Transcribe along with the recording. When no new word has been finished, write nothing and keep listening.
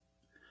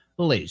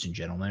Ladies and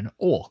gentlemen,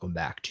 welcome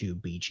back to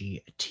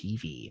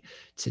BGTV.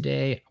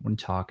 Today, I want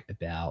to talk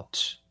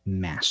about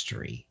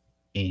mastery.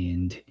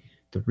 And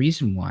the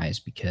reason why is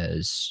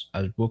because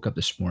I woke up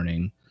this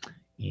morning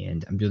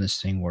and I'm doing this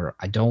thing where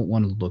I don't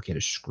want to look at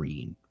a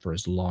screen for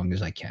as long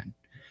as I can.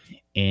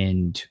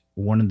 And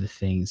one of the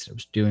things that I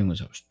was doing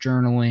was I was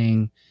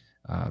journaling,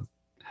 uh,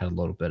 had a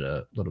little bit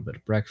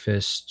of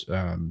breakfast.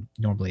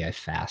 Normally, I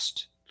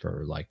fast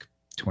for like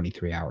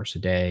 23 hours a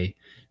day,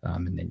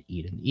 and then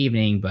eat in the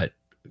evening. But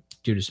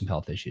due to some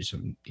health issues,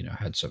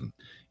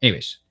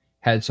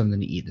 had something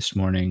to eat this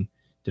morning.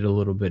 Did a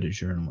little bit of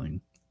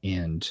journaling,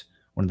 and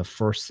one of the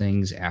first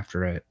things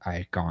after I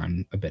had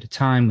gone a bit of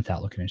time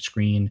without looking at a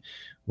screen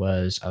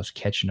was I was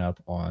catching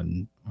up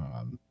on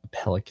a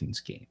Pelicans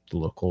game, the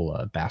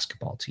local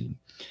basketball team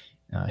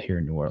here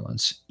in New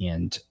Orleans.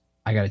 And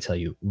I got to tell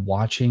you,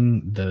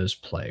 watching those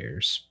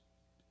players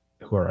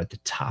who are at the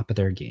top of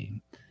their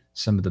game,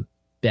 some of the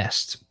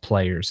best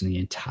players in the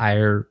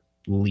entire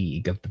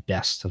league, of the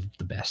best of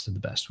the best of the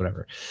best,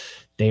 whatever,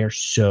 they are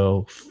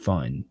so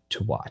fun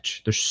to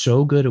watch. They're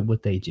so good at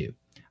what they do.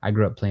 I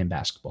grew up playing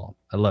basketball.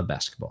 I love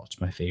basketball.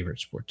 It's my favorite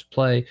sport to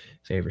play,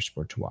 favorite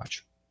sport to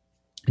watch.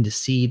 And to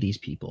see these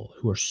people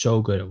who are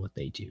so good at what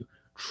they do,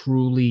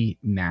 truly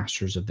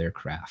masters of their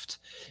craft,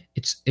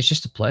 it's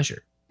just a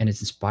pleasure and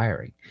it's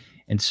inspiring.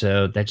 And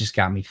so that just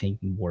got me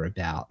thinking more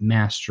about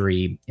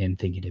mastery and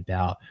thinking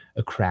about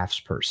a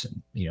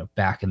craftsperson.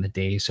 Back in the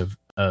days of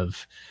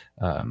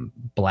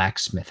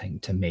blacksmithing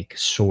to make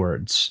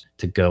swords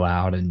to go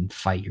out and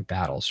fight your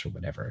battles or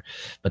whatever.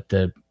 But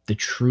the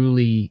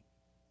truly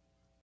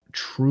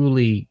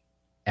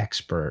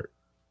expert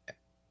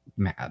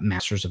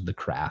masters of the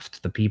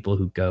craft, the people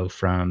who go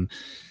from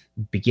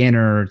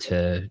beginner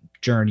to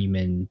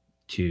journeyman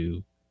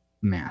to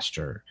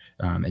master.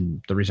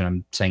 And the reason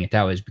I'm saying it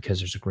that way is because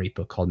there's a great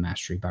book called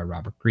Mastery by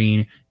Robert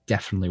Greene.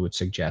 Definitely would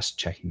suggest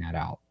checking that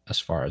out as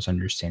far as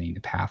understanding the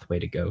pathway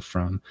to go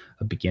from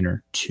a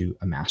beginner to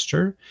a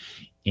master.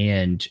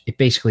 And it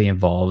basically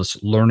involves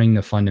learning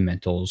the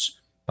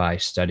fundamentals by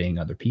studying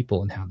other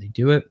people and how they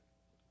do it,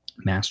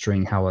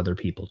 mastering how other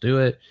people do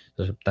it.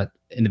 So that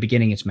in the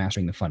beginning, it's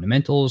mastering the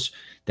fundamentals,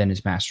 then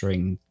it's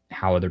mastering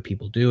how other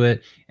people do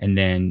it. And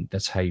then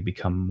that's how you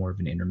become more of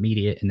an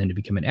intermediate. And then to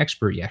become an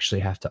expert, you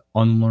actually have to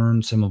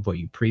unlearn some of what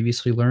you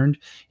previously learned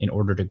in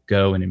order to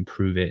go and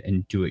improve it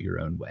and do it your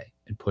own way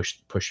and push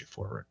it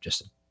forward.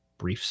 Just a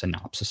brief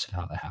synopsis of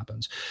how that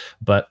happens.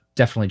 But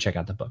definitely check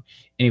out the book.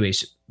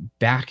 Anyways,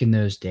 back in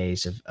those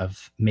days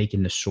of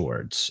making the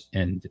swords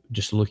and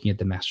just looking at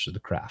the masters of the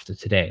craft of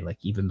today, like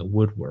even the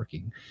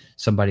woodworking,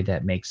 somebody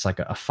that makes like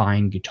a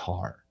fine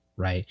guitar,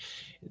 right?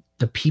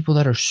 The people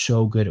that are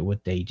so good at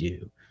what they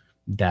do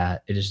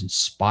that it is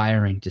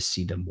inspiring to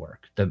see them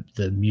work.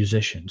 The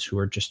musicians who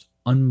are just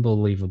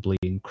unbelievably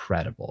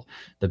incredible,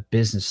 the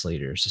business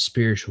leaders, the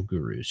spiritual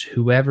gurus,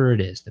 whoever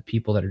it is, the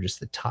people that are just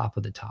the top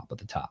of the top of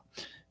the top.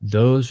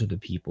 Those are the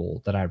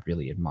people that I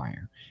really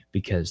admire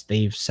because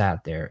they've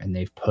sat there and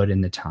they've put in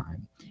the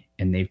time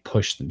and they've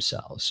pushed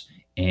themselves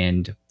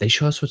and they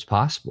show us what's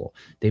possible.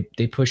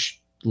 They push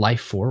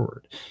life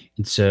forward.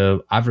 And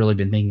so I've really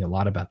been thinking a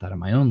lot about that in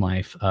my own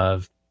life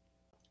of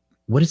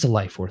what is a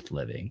life worth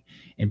living?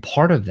 And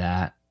part of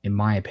that, in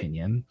my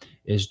opinion,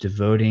 is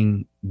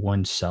devoting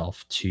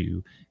oneself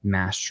to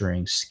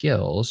mastering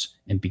skills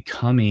and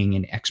becoming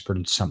an expert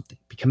in something,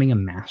 becoming a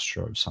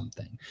master of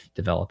something,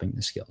 developing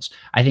the skills.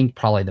 I think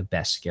probably the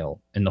best skill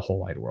in the whole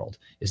wide world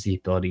is the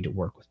ability to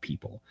work with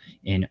people.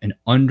 And an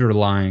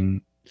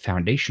underlying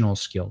foundational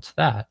skill to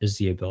that is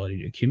the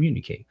ability to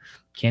communicate.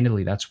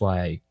 Candidly, that's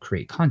why I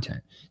create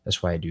content.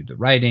 That's why I do the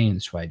writing.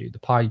 That's why I do the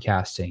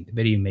podcasting, the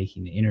video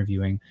making, the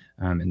interviewing.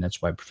 And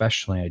that's why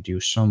professionally I do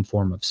some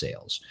form of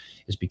sales,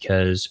 is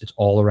because it's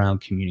all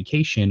around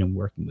communication and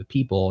working with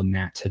people. And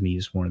that to me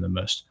is one of the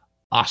most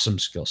awesome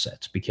skill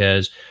sets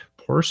because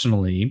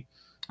personally,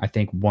 I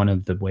think one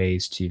of the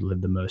ways to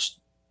live the most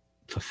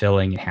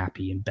fulfilling and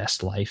happy and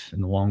best life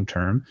in the long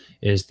term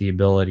is the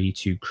ability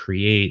to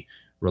create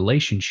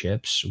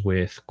relationships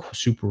with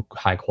super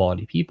high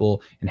quality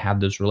people and have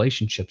those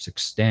relationships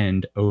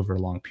extend over a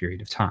long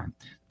period of time.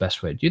 The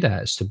best way to do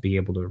that is to be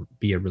able to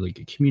be a really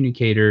good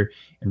communicator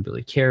and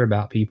really care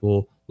about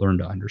people, learn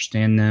to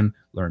understand them,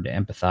 learn to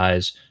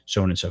empathize,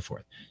 so on and so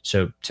forth.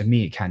 So to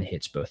me, it kind of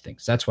hits both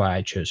things. That's why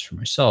I chose for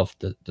myself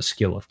the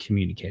skill of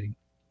communicating.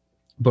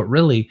 But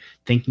really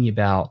thinking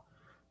about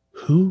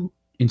who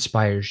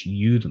inspires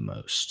you the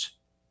most,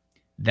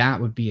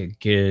 that would be a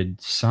good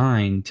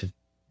sign to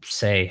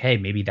say, hey,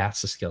 maybe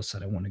that's the skill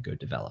set I want to go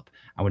develop.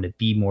 I want to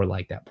be more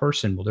like that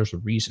person. Well, there's a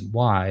reason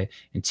why.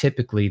 And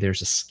typically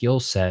there's a skill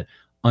set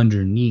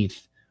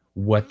underneath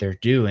what they're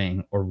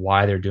doing or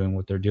why they're doing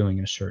what they're doing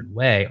in a certain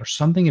way or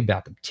something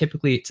about them.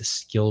 Typically it's a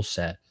skill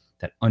set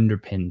that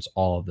underpins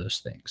all of those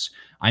things.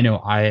 I know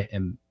I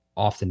am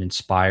often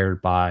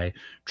inspired by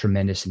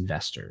tremendous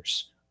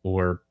investors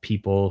or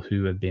people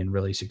who have been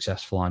really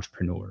successful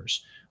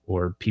entrepreneurs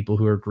or people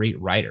who are great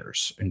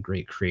writers and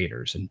great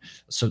creators. And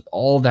so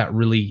all that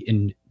really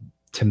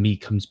to me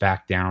comes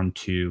back down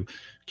to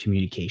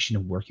communication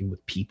and working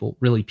with people,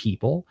 really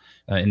people,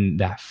 and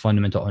that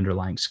fundamental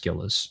underlying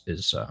skill is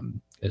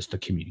the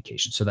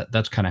communication. So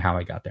that's kind of how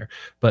I got there.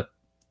 But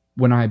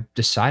when I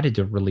decided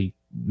to really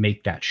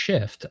make that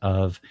shift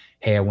of,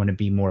 hey, I want to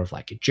be more of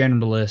like a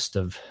generalist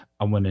of,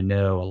 I want to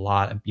know a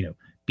lot of,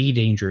 be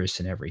dangerous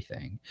and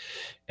everything.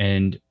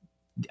 And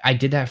I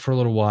did that for a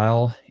little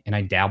while and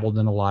I dabbled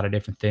in a lot of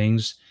different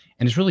things.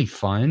 And it's really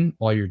fun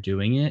while you're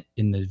doing it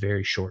in the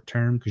very short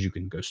term because you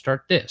can go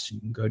start this, you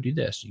can go do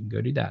this, you can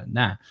go do that and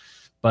that.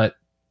 But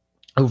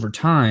over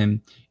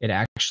time, it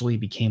actually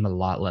became a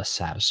lot less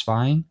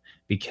satisfying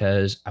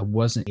because I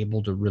wasn't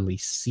able to really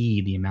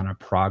see the amount of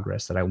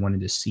progress that I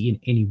wanted to see in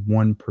any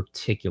one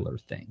particular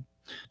thing.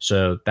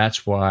 So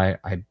that's why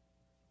I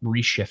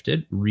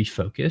reshifted,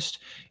 refocused,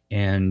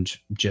 and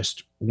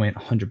just went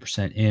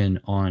 100% in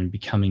on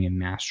becoming a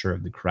master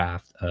of the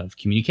craft of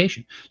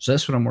communication. So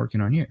that's what I'm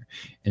working on here.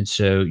 And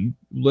so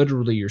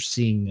you're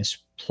seeing this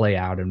play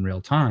out in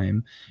real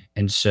time.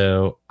 And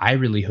so I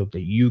really hope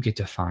that you get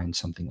to find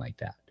something like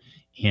that.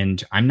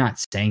 And I'm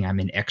not saying I'm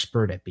an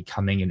expert at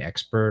becoming an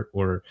expert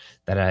or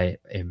that I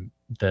am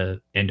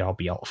the end all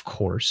be all, of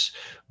course.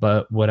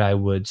 But what I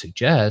would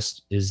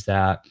suggest is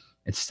that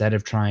instead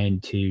of trying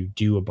to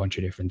do a bunch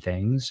of different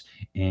things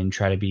and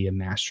try to be a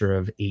master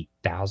of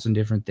 8,000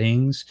 different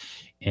things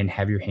and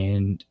have your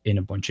hand in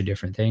a bunch of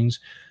different things,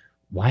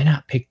 why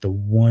not pick the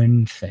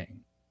one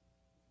thing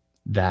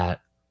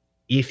that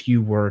if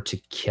you were to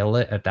kill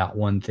it at that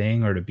one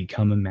thing or to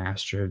become a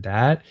master of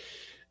that,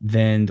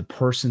 then the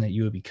person that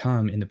you would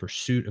become in the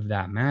pursuit of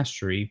that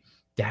mastery,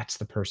 that's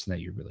the person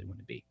that you really want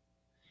to be.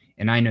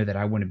 And I know that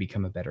I want to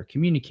become a better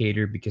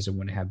communicator because I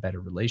want to have better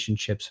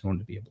relationships. I want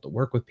to be able to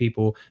work with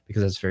people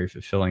because that's very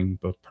fulfilling,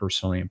 both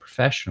personally and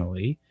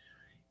professionally.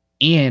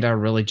 And I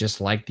really just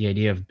like the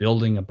idea of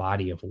building a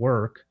body of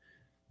work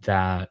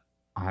that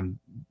I'm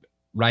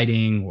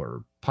writing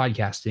or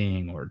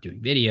podcasting or doing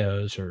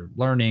videos or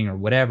learning or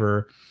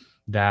whatever,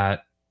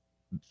 that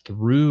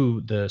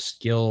through the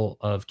skill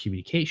of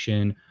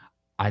communication,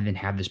 I then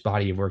have this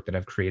body of work that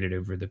I've created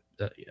over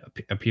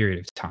a period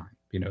of time,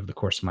 over the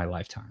course of my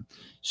lifetime.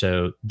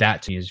 So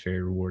that to me is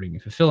very rewarding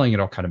and fulfilling. It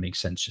all kind of makes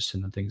sense just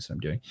in the things that I'm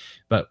doing.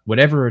 But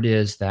whatever it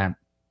is that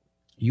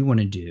you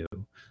want to do,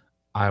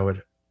 I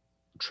would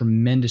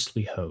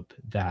tremendously hope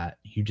that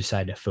you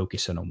decide to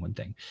focus in on one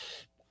thing.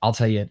 I'll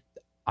tell you,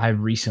 I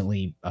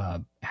recently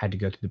had to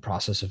go through the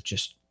process of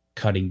just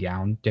cutting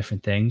down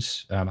different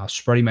things. I was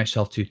spreading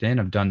myself too thin.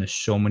 I've done this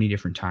so many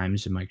different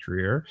times in my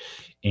career,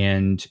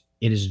 and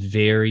it is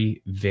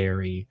very,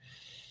 very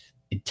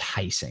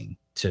enticing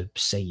to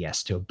say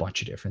yes to a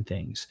bunch of different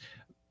things.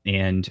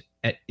 And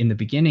in the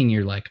beginning,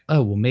 you're like,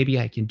 oh, well, maybe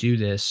I can do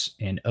this.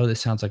 And oh, this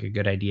sounds like a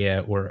good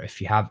idea. Or if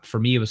you have, for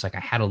me, it was like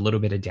I had a little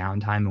bit of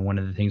downtime in one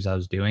of the things I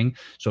was doing.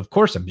 So, of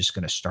course, I'm just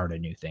going to start a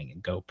new thing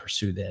and go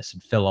pursue this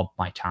and fill up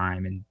my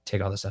time and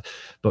take all this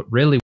stuff. But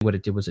really, what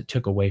it did was it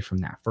took away from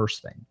that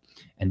first thing.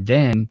 And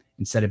then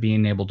instead of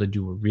being able to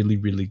do a really,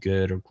 really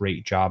good or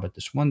great job at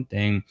this one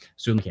thing,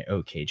 so like an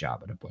okay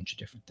job at a bunch of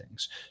different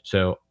things.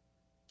 So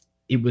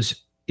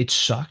it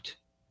sucked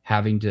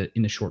having to,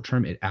 in the short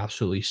term, it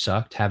absolutely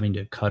sucked having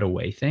to cut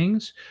away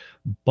things.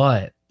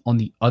 But on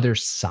the other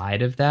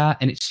side of that,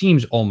 and it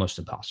seems almost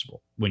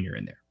impossible when you're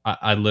in there.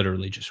 I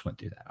literally just went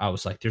through that. I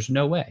was like, there's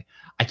no way.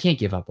 I can't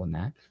give up on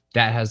that.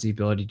 That has the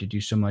ability to do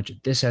so much.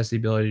 This has the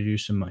ability to do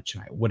so much.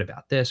 And what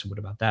about this? What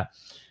about that?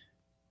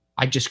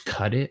 I just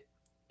cut it.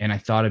 And I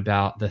thought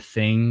about the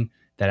thing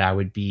that I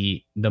would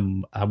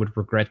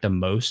regret the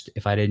most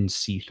if I didn't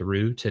see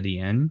through to the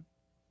end.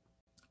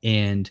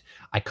 And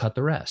I cut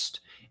the rest.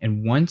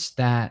 And once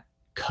that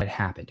cut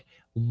happened,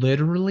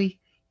 literally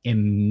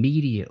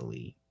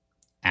immediately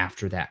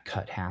after that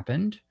cut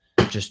happened,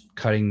 just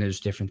cutting those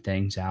different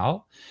things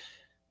out,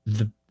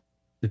 the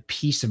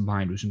peace of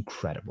mind was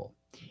incredible.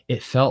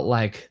 It felt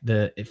like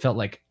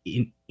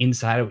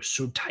inside it was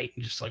so tight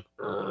and just like,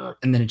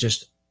 and then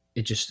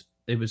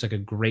it was like a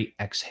great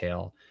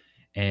exhale,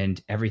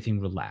 and everything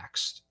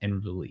relaxed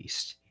and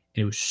released.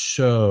 And it was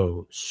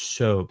so,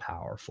 so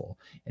powerful.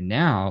 And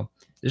now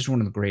this is one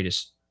of the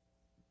greatest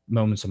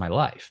moments of my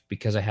life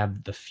because I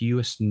have the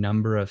fewest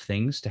number of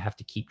things to have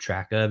to keep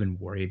track of and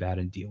worry about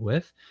and deal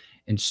with.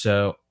 And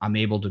so I'm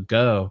able to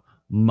go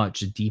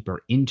much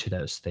deeper into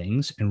those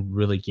things and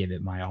really give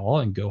it my all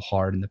and go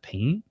hard in the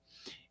paint.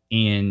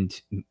 And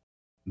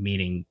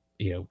meaning,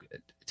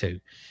 to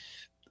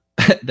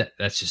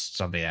that's just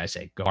something I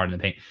say, go hard in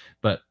the paint,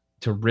 but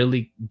to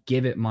really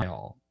give it my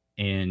all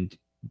and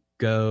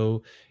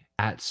go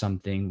at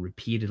something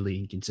repeatedly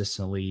and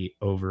consistently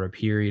over a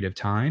period of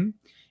time,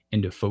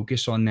 and to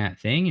focus on that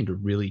thing and to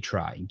really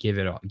try and give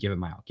it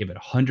my all, give it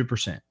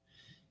 100%,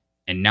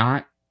 and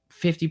not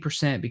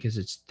 50% because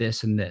it's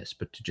this and this,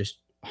 but to just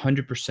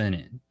 100%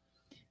 in.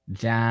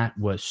 That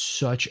was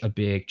such a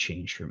big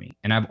change for me.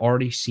 And I've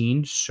already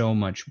seen so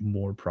much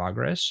more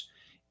progress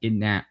in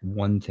that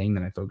one thing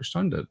that I focused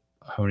on, the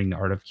honing the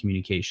art of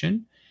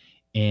communication.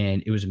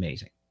 And it was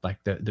amazing.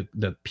 Like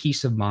the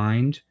peace of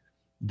mind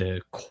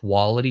the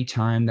quality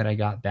time that I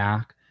got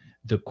back,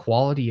 the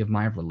quality of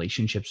my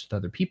relationships with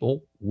other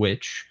people,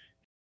 which,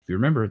 if you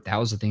remember, that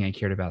was the thing I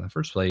cared about in the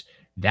first place,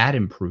 that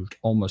improved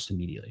almost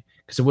immediately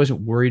because I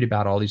wasn't worried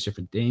about all these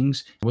different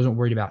things. I wasn't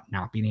worried about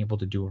not being able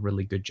to do a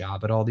really good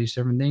job at all these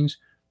different things.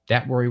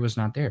 That worry was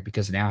not there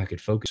because now I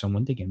could focus on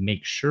one thing and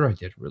make sure I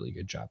did a really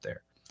good job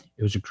there.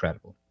 It was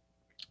incredible.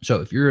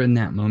 So if you're in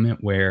that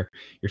moment where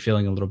you're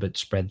feeling a little bit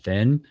spread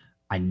thin,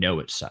 I know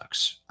it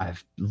sucks.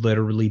 I've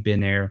literally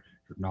been there.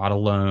 You're not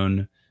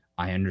alone.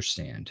 I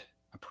understand.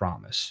 I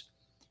promise.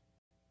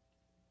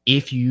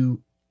 If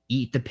you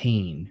eat the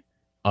pain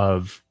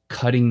of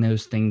cutting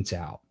those things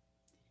out,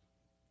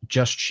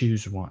 just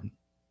choose one.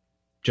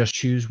 Just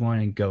choose one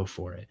and go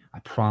for it. I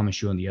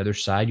promise you, on the other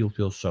side, you'll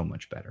feel so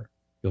much better.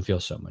 You'll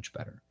feel so much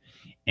better.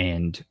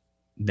 And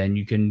then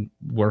you can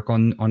work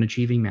on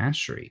achieving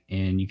mastery,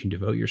 and you can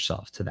devote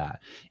yourself to that.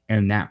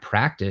 And that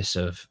practice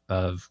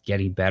of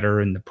getting better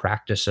and the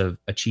practice of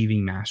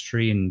achieving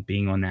mastery and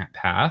being on that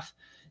path,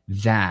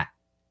 that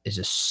is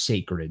a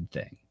sacred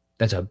thing.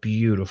 That's a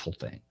beautiful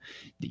thing.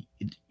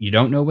 You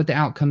don't know what the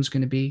outcome's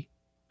going to be.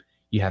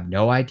 You have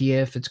no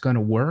idea if it's going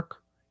to work.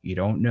 You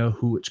don't know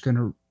who it's going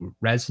to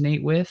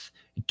resonate with.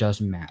 It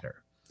doesn't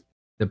matter.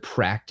 The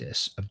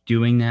practice of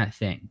doing that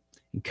thing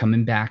and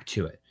coming back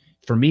to it.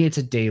 For me, it's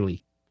a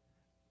daily.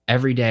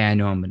 Every day I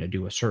know I'm going to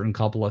do a certain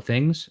couple of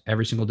things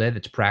every single day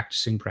that's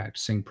practicing,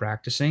 practicing,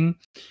 practicing.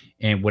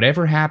 And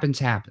whatever happens,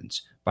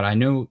 happens. But I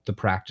know the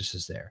practice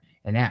is there.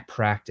 And that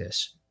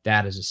practice,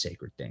 that is a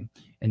sacred thing.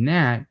 And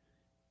that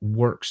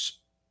works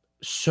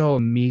so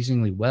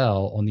amazingly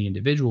well on the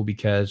individual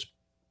because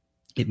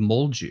it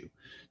molds you.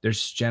 There's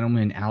this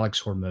gentleman,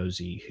 Alex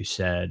Hormozy, who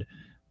said,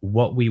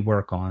 what we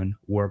work on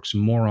works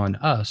more on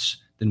us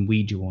than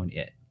we do on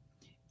it.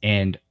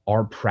 And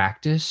our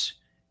practice,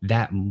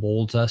 that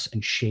molds us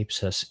and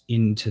shapes us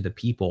into the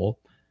people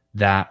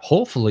that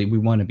hopefully we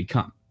want to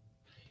become.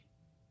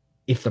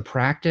 If the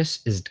practice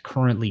is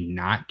currently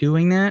not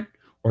doing that,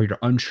 or you're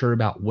unsure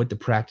about what the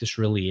practice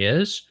really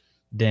is,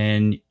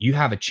 then you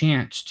have a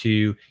chance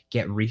to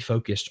get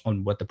refocused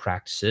on what the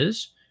practice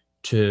is,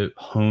 to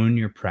hone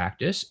your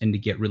practice and to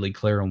get really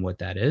clear on what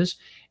that is.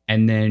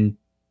 And then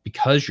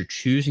because you're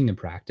choosing the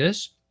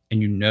practice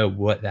and you know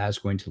what that is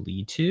going to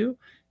lead to,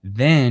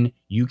 then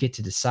you get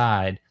to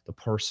decide the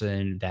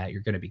person that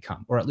you're going to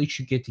become, or at least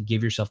you get to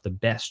give yourself the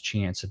best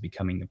chance of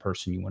becoming the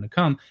person you want to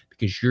become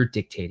because you're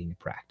dictating the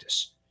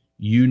practice.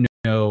 You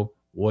know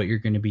what you're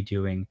going to be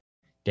doing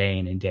day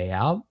in and day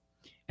out.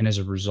 And as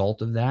a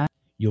result of that,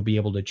 you'll be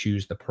able to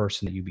choose the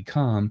person that you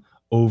become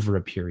over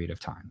a period of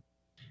time.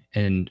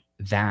 And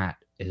that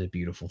is a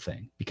beautiful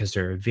thing because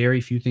there are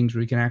very few things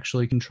we can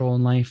actually control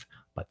in life,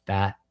 but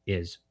that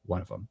is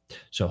one of them.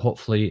 So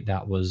hopefully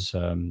that was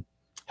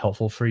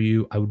helpful for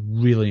you. I would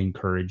really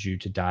encourage you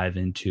to dive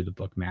into the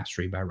book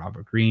Mastery by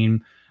Robert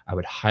Greene. I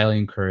would highly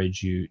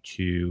encourage you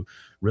to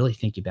really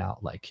think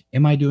about, like,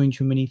 am I doing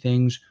too many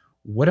things?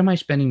 What am I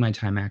spending my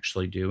time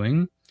actually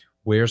doing?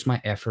 Where's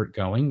my effort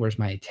going? Where's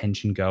my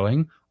attention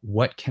going?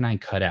 What can I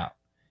cut out?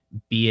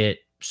 Be it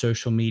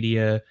social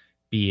media,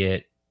 be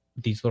it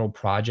these little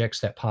projects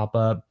that pop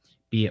up,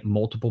 be it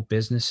multiple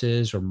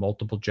businesses or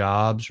multiple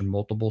jobs or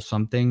multiple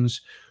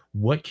somethings.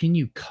 What can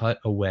you cut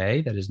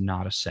away that is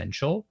not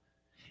essential?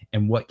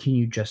 And what can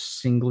you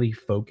just singly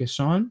focus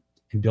on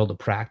and build a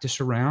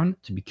practice around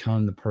to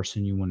become the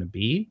person you want to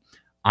be?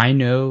 I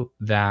know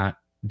that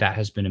that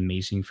has been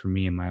amazing for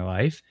me in my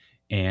life.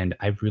 And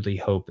I really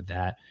hope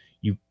that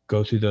you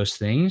go through those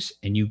things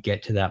and you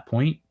get to that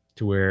point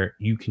to where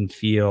you can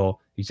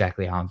feel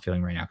exactly how I'm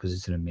feeling right now, because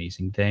it's an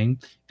amazing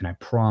thing. And I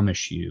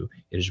promise you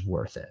it is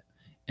worth it.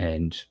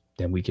 And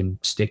then we can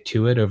stick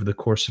to it over the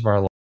course of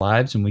our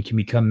lives, and we can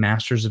become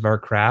masters of our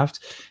craft,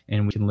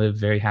 and we can live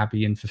very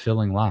happy and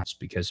fulfilling lives,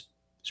 because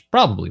it's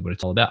probably what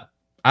it's all about.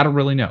 I don't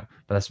really know,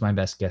 but that's my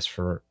best guess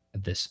for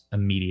this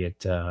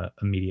immediate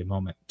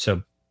moment.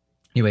 So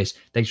anyways,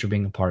 thanks for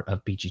being a part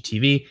of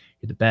BGTV.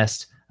 You're the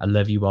best. I love you all.